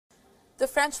The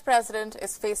French president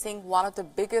is facing one of the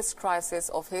biggest crises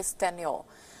of his tenure,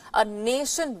 a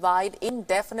nationwide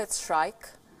indefinite strike.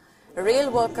 Rail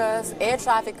workers, air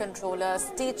traffic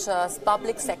controllers, teachers,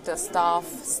 public sector staff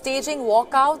staging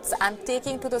walkouts and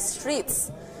taking to the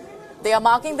streets. They are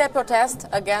marking their protest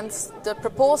against the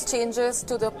proposed changes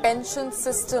to the pension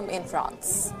system in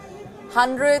France.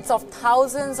 Hundreds of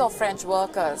thousands of French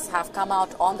workers have come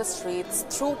out on the streets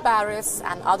through Paris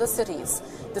and other cities.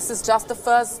 This is just the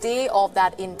first day of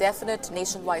that indefinite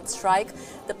nationwide strike.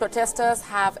 The protesters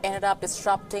have ended up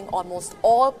disrupting almost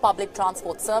all public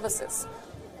transport services.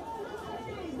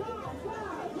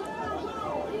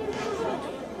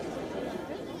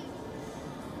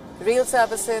 Rail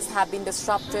services have been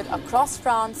disrupted across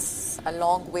France,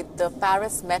 along with the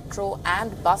Paris metro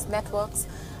and bus networks.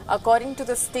 According to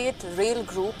the state rail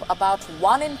group, about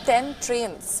 1 in 10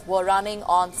 trains were running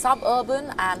on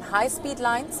suburban and high-speed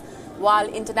lines, while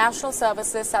international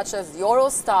services such as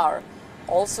Eurostar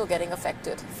also getting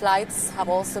affected. Flights have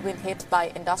also been hit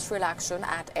by industrial action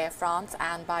at Air France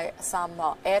and by some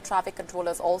air traffic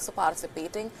controllers also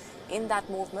participating in that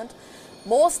movement.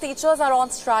 Most teachers are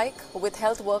on strike, with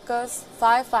health workers,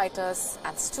 firefighters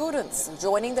and students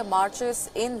joining the marches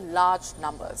in large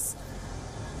numbers.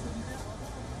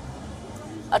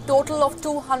 A total of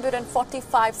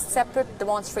 245 separate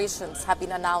demonstrations have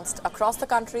been announced across the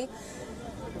country.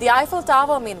 The Eiffel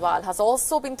Tower, meanwhile, has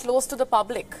also been closed to the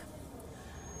public.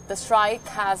 The strike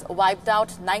has wiped out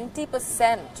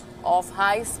 90% of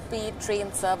high-speed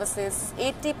train services,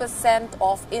 80%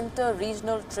 of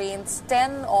inter-regional trains,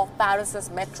 10 of Paris's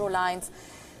metro lines.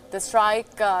 The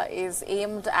strike is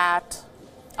aimed at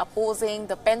opposing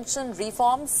the pension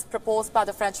reforms proposed by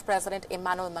the French President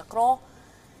Emmanuel Macron,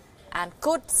 and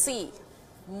could see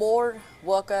more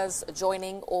workers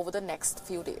joining over the next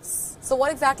few days. So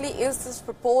what exactly is this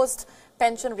proposed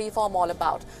pension reform all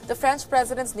about? The French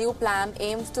president's new plan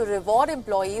aims to reward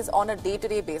employees on a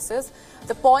day-to-day basis.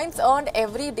 The points earned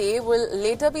every day will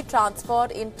later be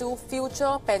transferred into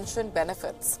future pension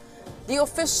benefits. The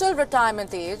official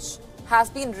retirement age has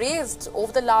been raised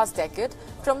over the last decade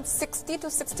from 60 to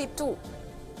 62.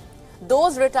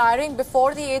 Those retiring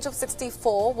before the age of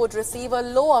 64 would receive a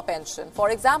lower pension.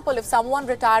 For example, if someone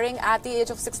retiring at the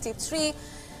age of 63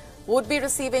 would be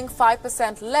receiving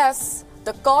 5% less,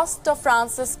 the cost of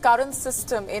France's current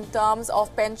system in terms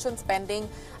of pension spending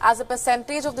as a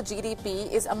percentage of the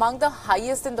GDP is among the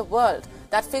highest in the world.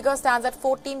 That figure stands at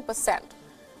 14%,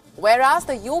 whereas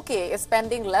the UK is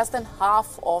spending less than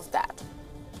half of that.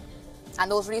 And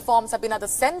those reforms have been at the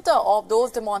center of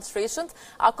those demonstrations.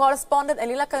 Our correspondent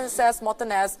Elila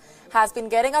Cances-Montanez has been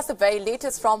getting us the very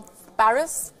latest from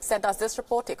Paris, sent us this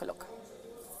report. Take a look.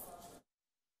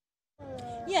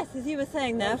 Yes, as you were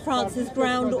saying there, France has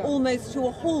ground almost to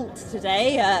a halt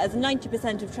today as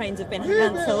 90% of trains have been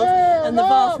cancelled and the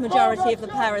vast majority of the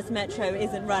Paris metro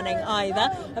isn't running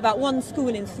either. About 1 school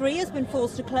in 3 has been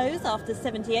forced to close after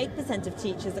 78% of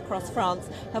teachers across France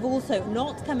have also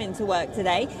not come into work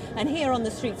today. And here on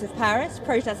the streets of Paris,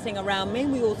 protesting around me,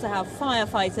 we also have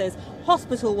firefighters,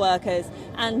 hospital workers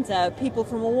and people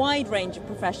from a wide range of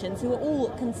professions who are all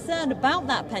concerned about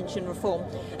that pension reform.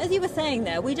 As you were saying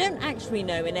there, we don't actually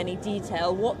know in any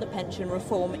detail what the pension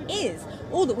reform is.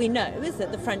 All that we know is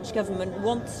that the French government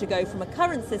wants to go from a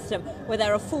current system where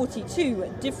there are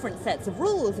 42 different sets of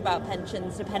rules about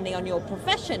pensions depending on your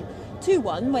profession to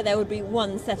one where there would be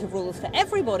one set of rules for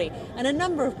everybody, and a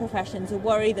number of professions are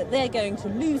worried that they're going to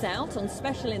lose out on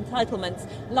special entitlements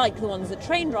like the ones that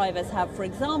train drivers have, for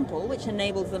example, which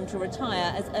enables them to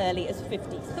retire as early as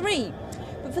 53.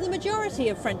 But for the majority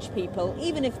of French people,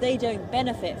 even if they don't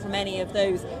benefit from any of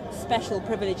those special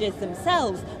privileges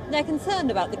themselves, they're concerned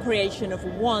about the creation of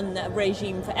one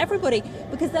regime for everybody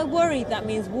because they're worried that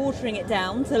means watering it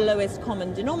down to the lowest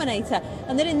common denominator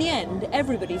and that in the end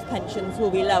everybody's pensions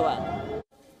will be lower.